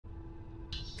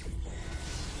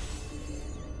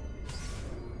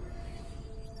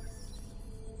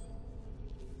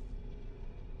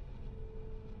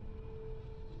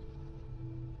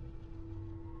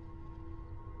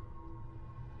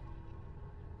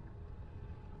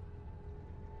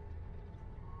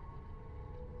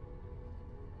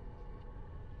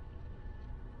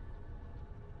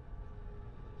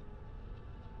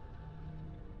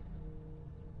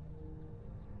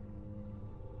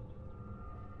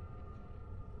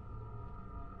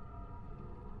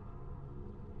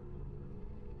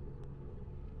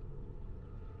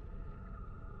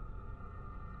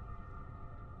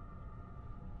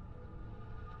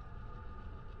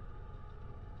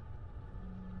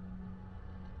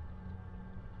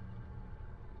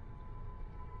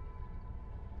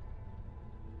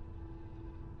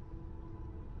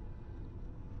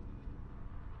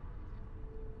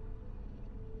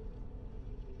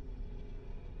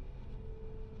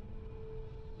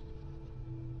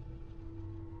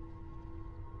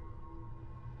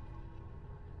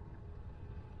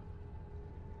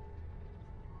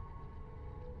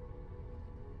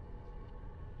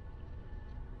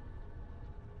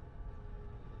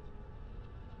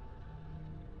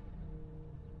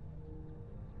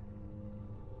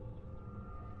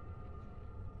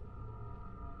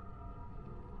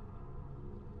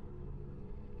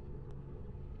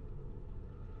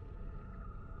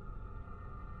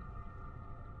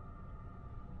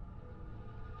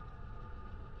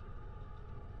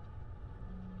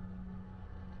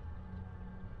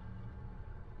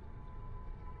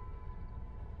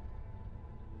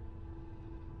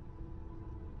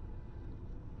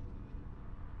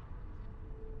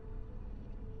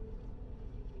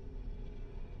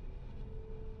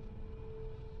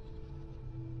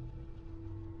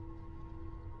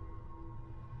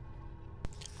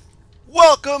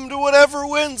Welcome to whatever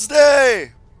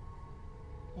Wednesday.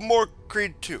 More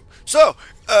Creed 2. So,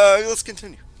 let's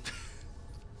continue.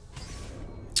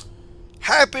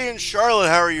 Happy and Charlotte,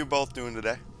 how are you both doing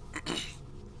today?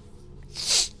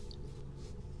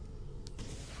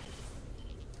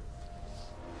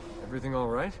 Everything all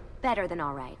right? Better than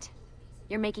all right.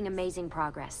 You're making amazing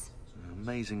progress.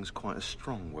 Amazing's quite a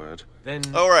strong word. Then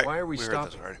right. why are we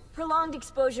stopping? Prolonged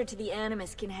exposure to the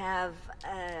Animus can have,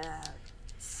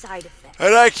 side effects.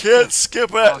 And I can't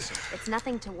skip it. Awesome. It's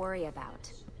nothing to worry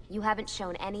about. You haven't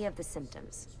shown any of the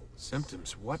symptoms.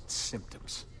 Symptoms? What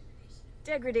symptoms?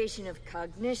 Degradation of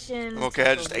cognition. Okay,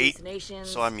 I just ate, hallucinations,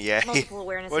 so I'm yay. multiple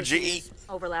awareness What'd you issues, eat?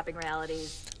 overlapping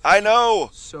realities. I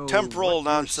know. So Temporal what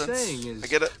nonsense. you're saying is... I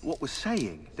get it. What we're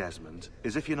saying, Desmond,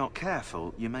 is if you're not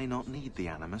careful, you may not need the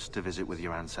Animus to visit with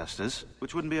your ancestors,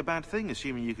 which wouldn't be a bad thing,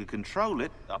 assuming you could control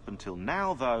it. Up until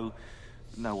now, though,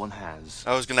 no one has.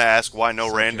 I was going to ask why no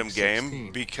Subject random 16.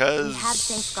 game, because... We have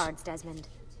safeguards, Desmond.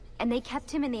 And they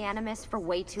kept him in the Animus for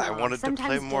way too long. I wanted to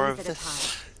sometimes play more days of at a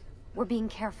this. time. We're being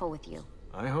careful with you.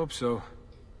 I hope so.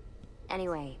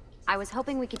 Anyway, I was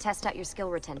hoping we could test out your skill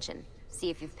retention. See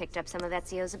if you've picked up some of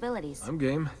Ezio's abilities. I'm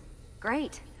game.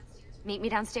 Great. Meet me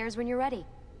downstairs when you're ready.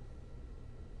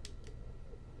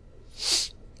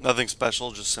 Nothing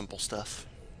special, just simple stuff.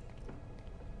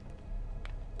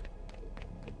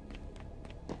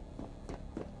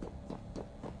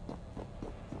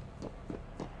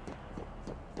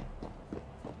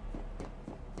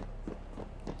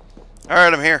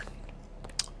 Alright, I'm here.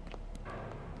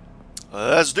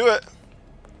 Let's do it.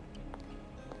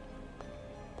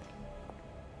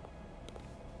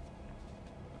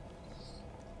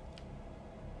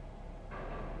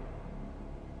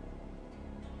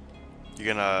 You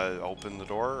gonna open the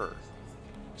door, or?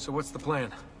 So what's the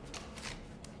plan?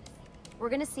 We're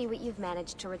gonna see what you've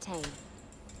managed to retain.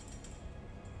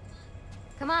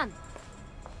 Come on.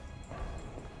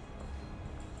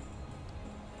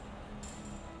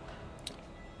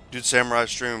 Dude, Samurai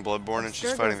streaming Bloodborne and she's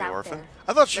Sturgill's fighting the out orphan? there,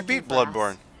 I thought she looking beat for us.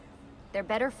 Bloodborne. They're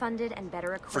better funded and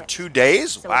better equipped. For 2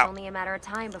 days? So Wow. it's only a matter of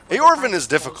time before The they orphan find is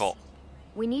this place. difficult.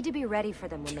 We need to be ready for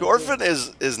them when The they orphan do. is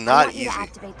I not want you easy. to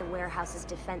activate the warehouse's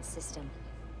defense system.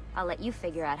 I'll let you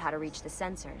figure out how to reach the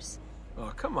sensors.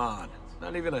 Oh, come on.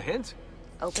 Not even a hint?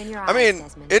 Open your eyes, I mean,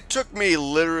 Desmond. it took me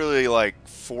literally like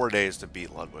 4 days to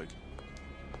beat Ludwig.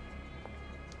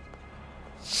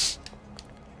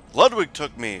 Ludwig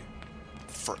took me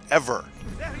forever.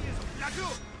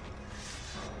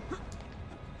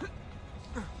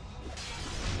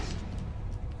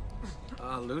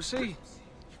 Lucy?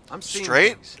 I'm seeing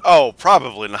Straight? things. Oh,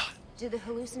 probably not. Do the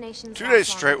hallucinations 2 last days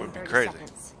longer straight than would be 30 crazy.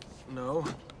 seconds? No.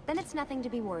 Then it's nothing to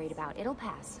be worried about. It'll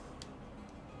pass.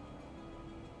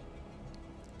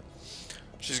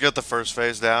 She's got the first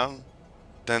phase down.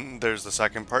 Then there's the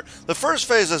second part. The first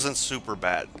phase isn't super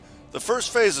bad. The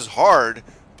first phase is hard,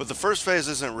 but the first phase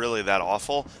isn't really that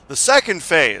awful. The second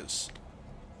phase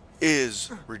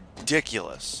is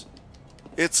ridiculous.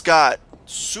 It's got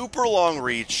super long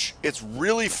reach. It's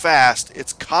really fast.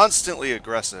 It's constantly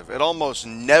aggressive. It almost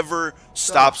never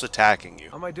stops attacking you.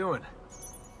 How am I doing?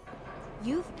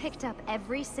 You've picked up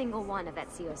every single one of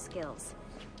Ezio's skills.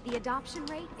 The adoption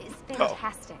rate is Oh.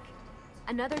 fantastic.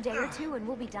 Another day or two and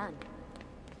we'll be done.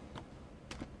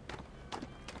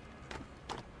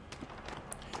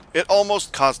 It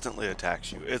almost constantly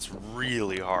attacks you. It's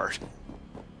really hard.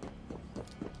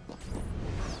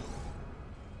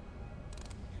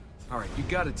 Alright, you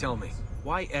gotta tell me.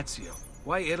 Why Ezio?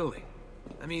 Why Italy?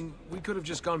 I mean, we could have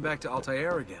just gone back to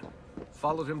Altair again.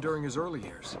 Followed him during his early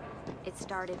years. It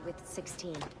started with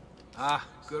 16. Ah,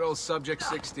 good old Subject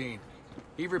 16.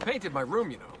 He repainted my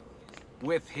room, you know.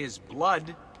 With his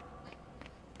blood.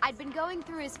 I'd been going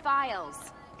through his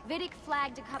files. Vidic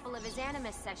flagged a couple of his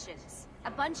Animus sessions.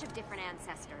 A bunch of different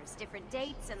ancestors, different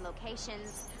dates and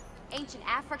locations. Ancient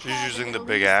Africa. She's using the Middle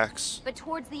big East. axe. But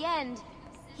towards the end,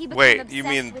 he became Wait, obsessed you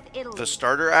mean with Italy. the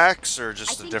starter axe or I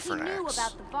just a think different he knew axe?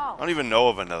 about the vault. I don't even know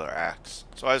of another axe.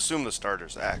 So I assume the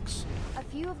starter's axe. A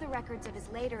few of the records of his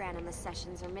later Animus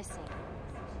sessions are missing.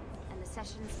 And the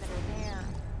sessions that are there...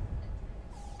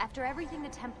 After everything the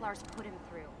Templars put him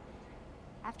through.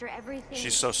 After everything...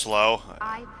 She's so slow.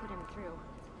 I put him through.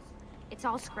 It's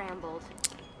all scrambled.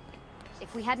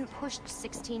 If we hadn't pushed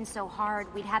 16 so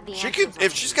hard, we'd have the She answers. could,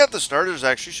 if she's got the starter's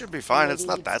axe, she should be fine. It's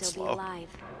not that slow.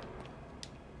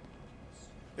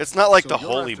 It's not like So the you're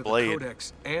Holy after Blade the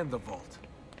Codex and the Vault.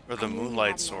 or the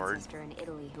Moonlight Sword In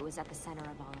Italy, who was at the center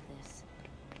of all of this.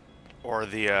 or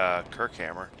the Kirk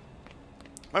Hammer.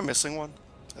 Am I missing one?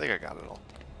 I think I got it all.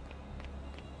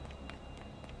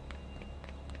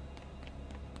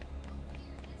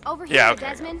 Over here, Yeah, okay.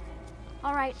 Desmond.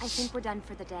 All right, I think we're done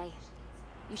for the day.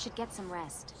 You should get some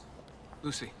rest.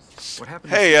 Lucy, what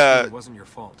happened Hey, to wasn't your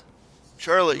fault.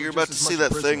 Charlotte, You you're were about just to as see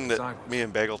much a that prisoner thing as that I was. me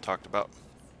and Bagel talked about.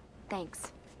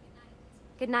 Thanks.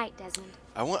 Good night, Desmond.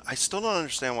 I still don't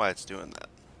understand why it's doing that.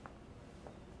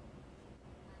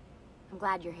 I'm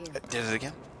glad you're here. Did it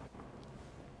again?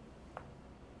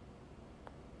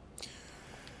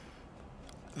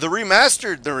 The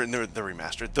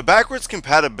backwards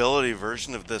compatibility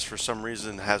version of this for some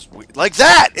reason has like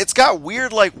that. It's got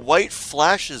weird like white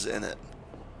flashes in it.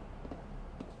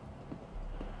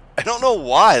 I don't know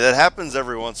why. That happens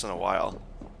every once in a while.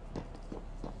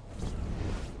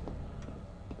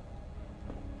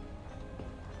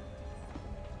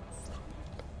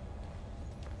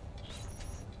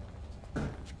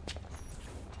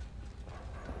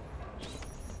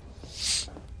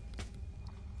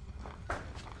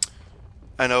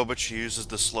 I know, but she uses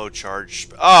the slow charge.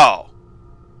 Oh,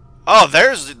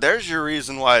 there's your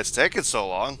reason why it's taking so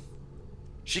long.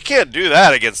 She can't do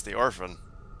that against the orphan.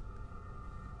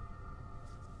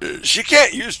 She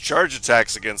can't use charge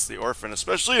attacks against the orphan,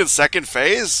 especially in second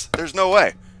phase. There's no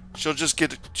way. She'll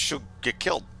get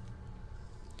killed.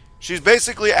 She's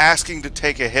basically asking to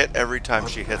take a hit every time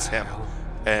she hits him,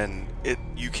 and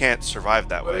you can't survive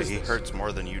that way. He hurts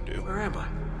more than you do. Where am I?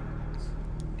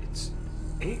 It's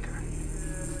Ager.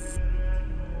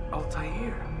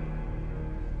 Altair.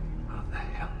 How the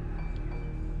hell?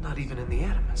 Not even in the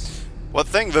Animus. What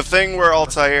thing? The thing where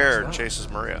Altair chases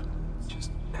Maria.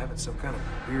 Just having some kind of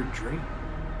weird dream.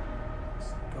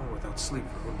 Going without sleep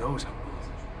for who knows how long.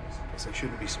 Guess I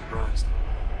shouldn't be surprised.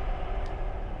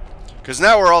 Because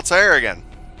now we're Altair again.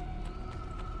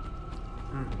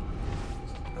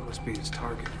 That must be his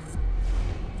target.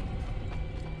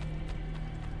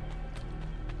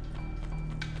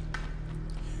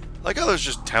 Like how there's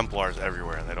just Templars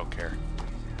everywhere and they don't care.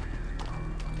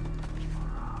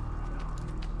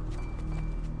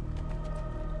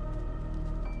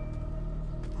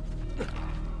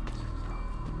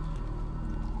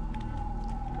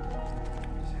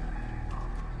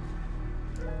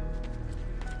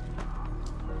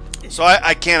 So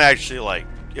I can't actually, like,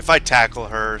 if I tackle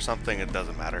her or something, it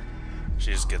doesn't matter.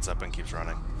 She just gets up and keeps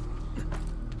running.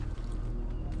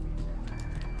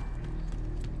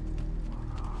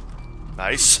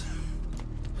 Nice.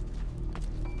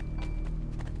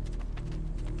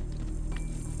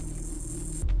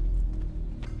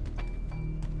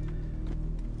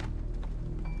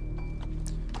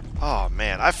 Oh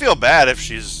man, I feel bad if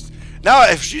she's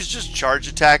just charge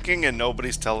attacking and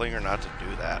nobody's telling her not to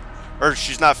do that, or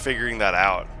she's not figuring that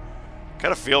out.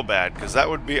 Kind of feel bad because that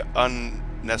would be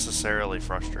unnecessarily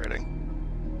frustrating.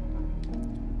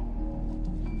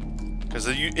 Because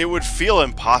it would feel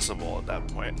impossible at that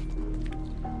point.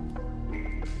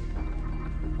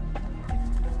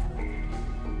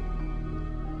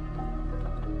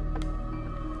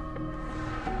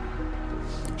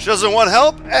 She doesn't want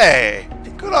help? Hey,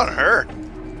 good on her.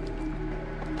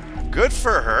 Good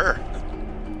for her.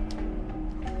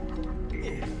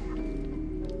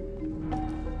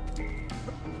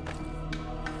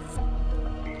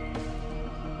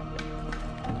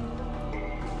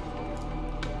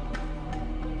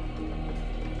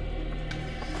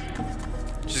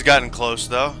 She's gotten close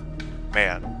though.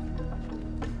 Man.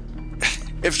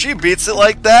 If she beats it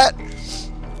like that,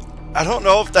 I don't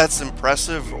know if that's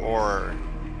impressive or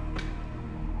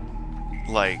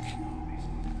like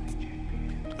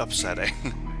upsetting.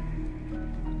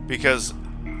 Because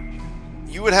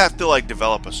you would have to like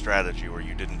develop a strategy where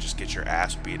you didn't just get your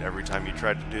ass beat every time you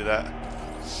tried to do that.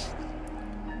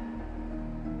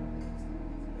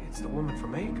 It's the woman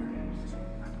from Ager.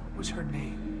 What was her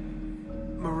name?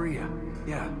 Maria.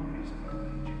 Yeah.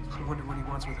 I wonder what he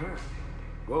wants with her.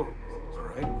 Whoa.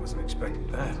 Alright, wasn't expecting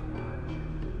that.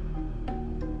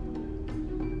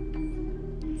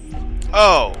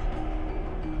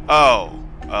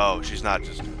 Oh, she's not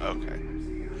just okay.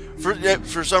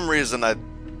 For some reason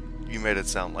you made it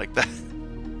sound like that.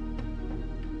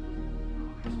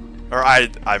 Or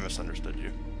I misunderstood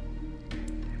you.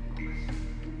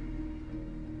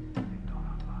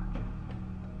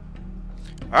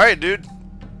 Alright, dude.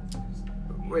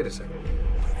 Wait a second.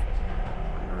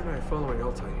 Why aren't I following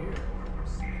Altair?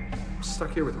 I'm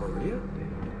stuck here with Maria?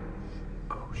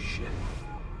 Oh shit.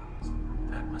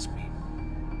 That must mean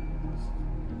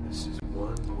this is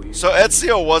one weird. So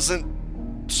Ezio wasn't.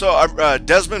 So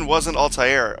Desmond wasn't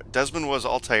Altair. Desmond was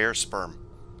Altair's sperm,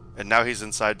 and now he's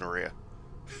inside Maria.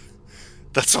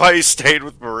 That's why he stayed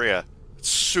with Maria. It's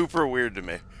super weird to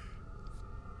me.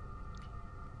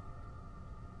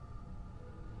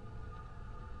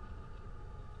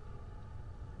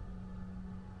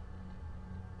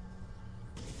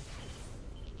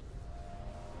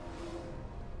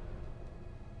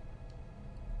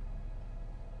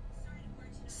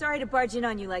 sorry to barge in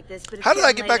on you like this, but it's How did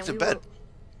I getting get late back and to we bed?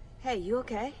 Hey, you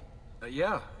okay?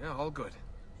 Yeah, all good.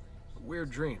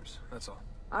 Weird dreams, that's all.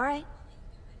 All right.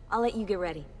 I'll let you get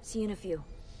ready. See you in a few.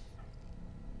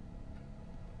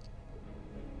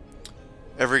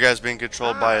 Every guy's being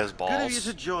controlled by his Good of you to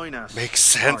balls. join us. Makes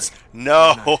sense. Sorry.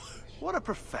 No. What a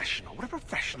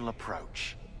professional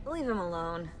approach. Leave him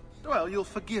alone. Well, you'll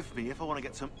forgive me if I want to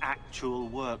get some actual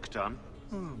work done.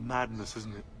 Madness,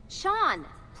 isn't it? Sean,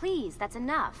 please, that's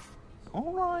enough.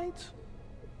 All right.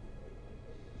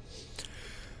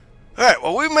 Alright,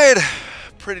 well, we've made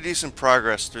pretty decent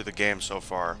progress through the game so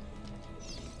far.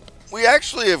 We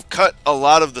actually have cut a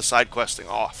lot of the side questing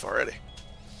off already.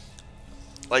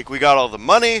 Like, we got all the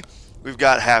money, we've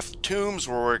got half the tombs,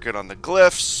 we're working on the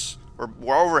glyphs,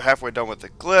 we're over halfway done with the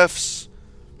glyphs,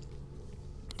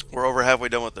 we're over halfway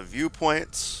done with the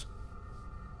viewpoints.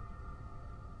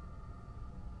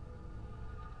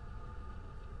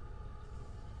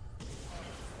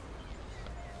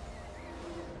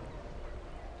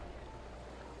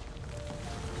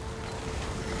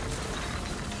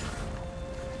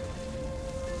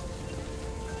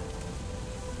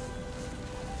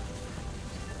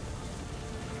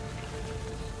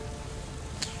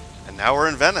 And now we're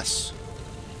in Venice.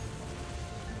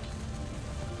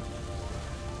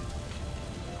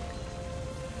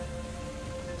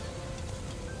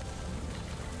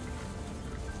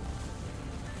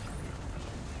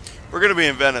 We're going to be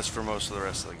in Venice for most of the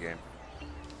rest of the game.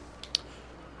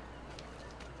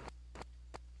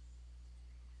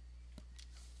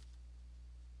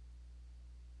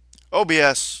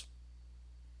 OBS,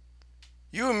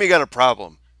 you and me got a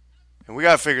problem. And we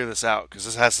got to figure this out because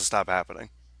this has to stop happening.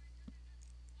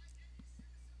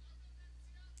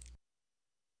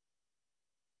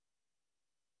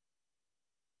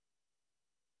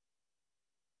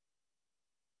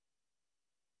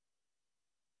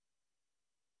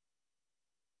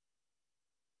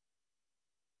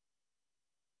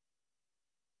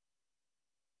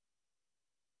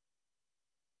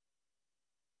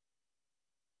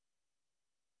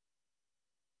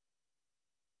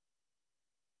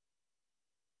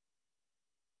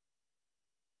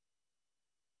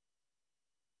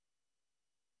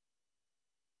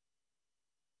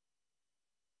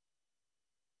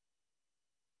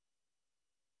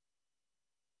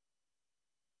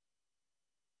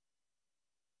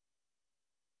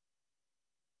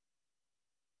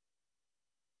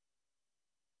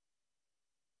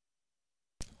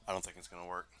 I don't think it's going to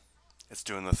work. It's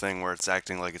doing the thing where it's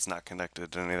acting like it's not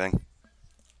connected to anything.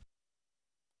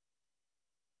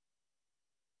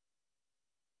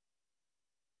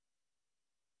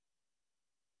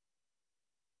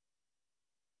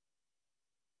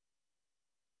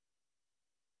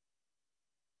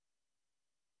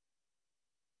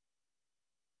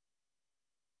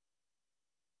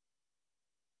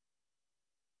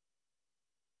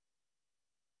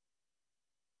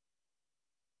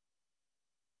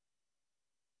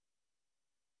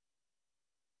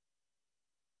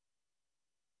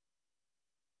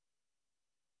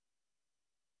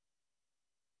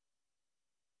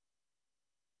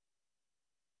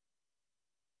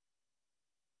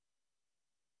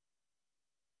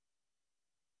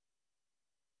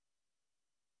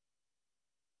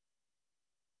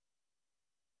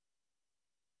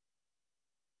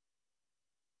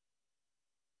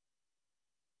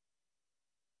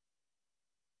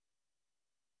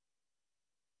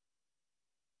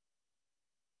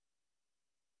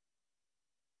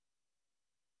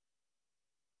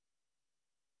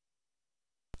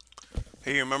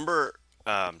 Hey, you remember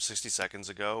 60 seconds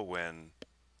ago when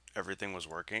everything was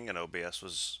working and OBS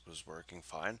was working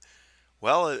fine?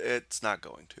 Well, it's not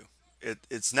going to.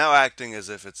 It's now acting as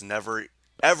if it's never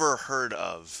ever heard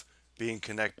of being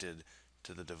connected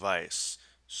to the device.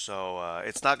 So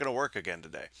it's not going to work again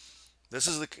today. This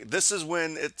is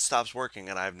when it stops working,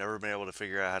 and I've never been able to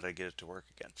figure out how to get it to work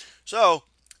again. So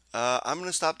I'm going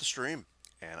to stop the stream,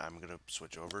 and I'm going to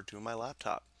switch over to my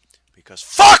laptop because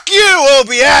fuck you,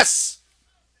 OBS.